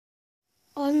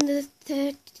On the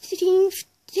 13th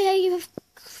day of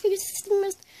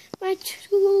Christmas, my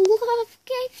true love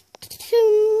gave to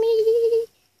me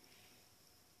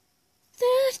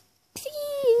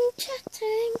 13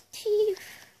 chattering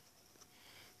teeth.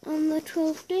 On the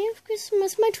 12th day of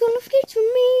Christmas, my true love gave to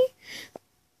me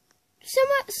 10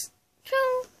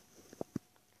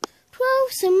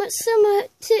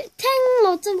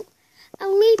 lots of a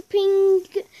leaping,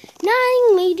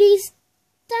 9 ladies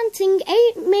dancing,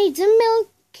 8 maids a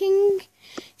milking,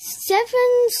 7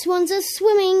 swans a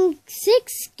swimming,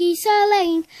 6 geese a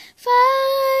laying,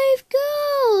 5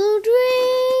 gold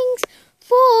rings,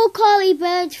 4 collie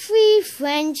birds, 3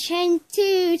 French hens,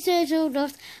 2 turtle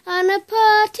doves, and a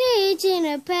partridge in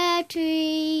a pear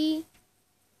tree.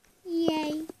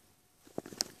 Yay.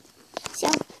 So,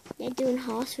 they're doing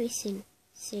horse racing.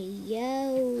 So,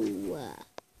 yo.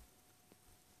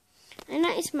 And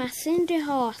that is my Cinder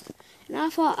horse. And I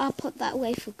thought I'll put that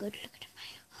away for good. Look at the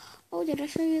fire. Oh, did I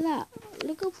show you that?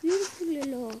 Look how beautiful it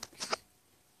looks.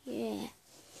 Yeah.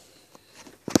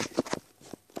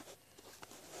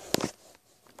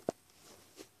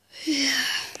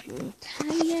 I'm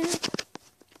tired.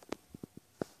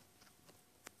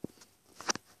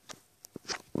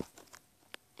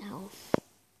 Elf.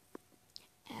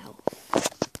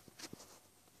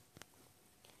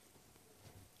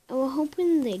 I was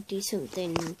hoping they'd do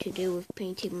something to do with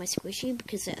painting my squishy,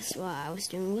 because that's what I was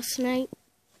doing last night.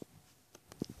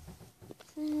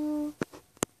 So,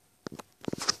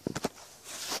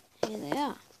 here they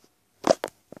are.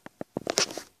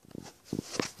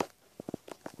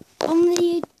 On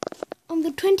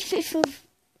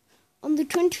the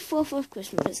 24th of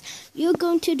Christmas, you're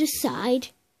going to decide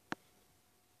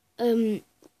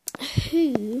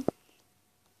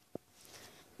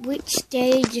which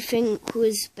day do you think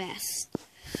was best?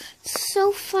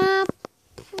 So far,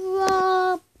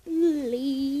 probably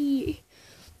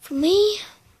for me,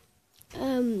 I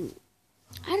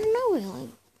don't know really.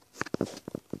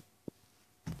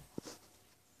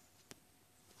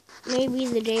 Maybe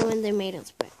the day when they made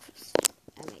us breakfast.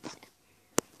 I like that.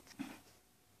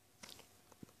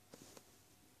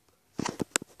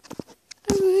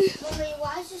 Mummy,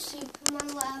 why is the Superman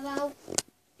letter out?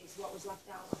 It's what was left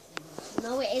out.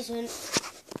 No, it isn't.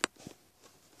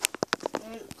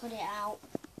 Put it out.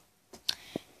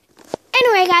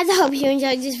 Anyway, guys, I hope you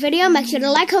enjoyed this video. Make sure to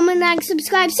like, comment, and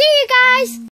subscribe. See you guys!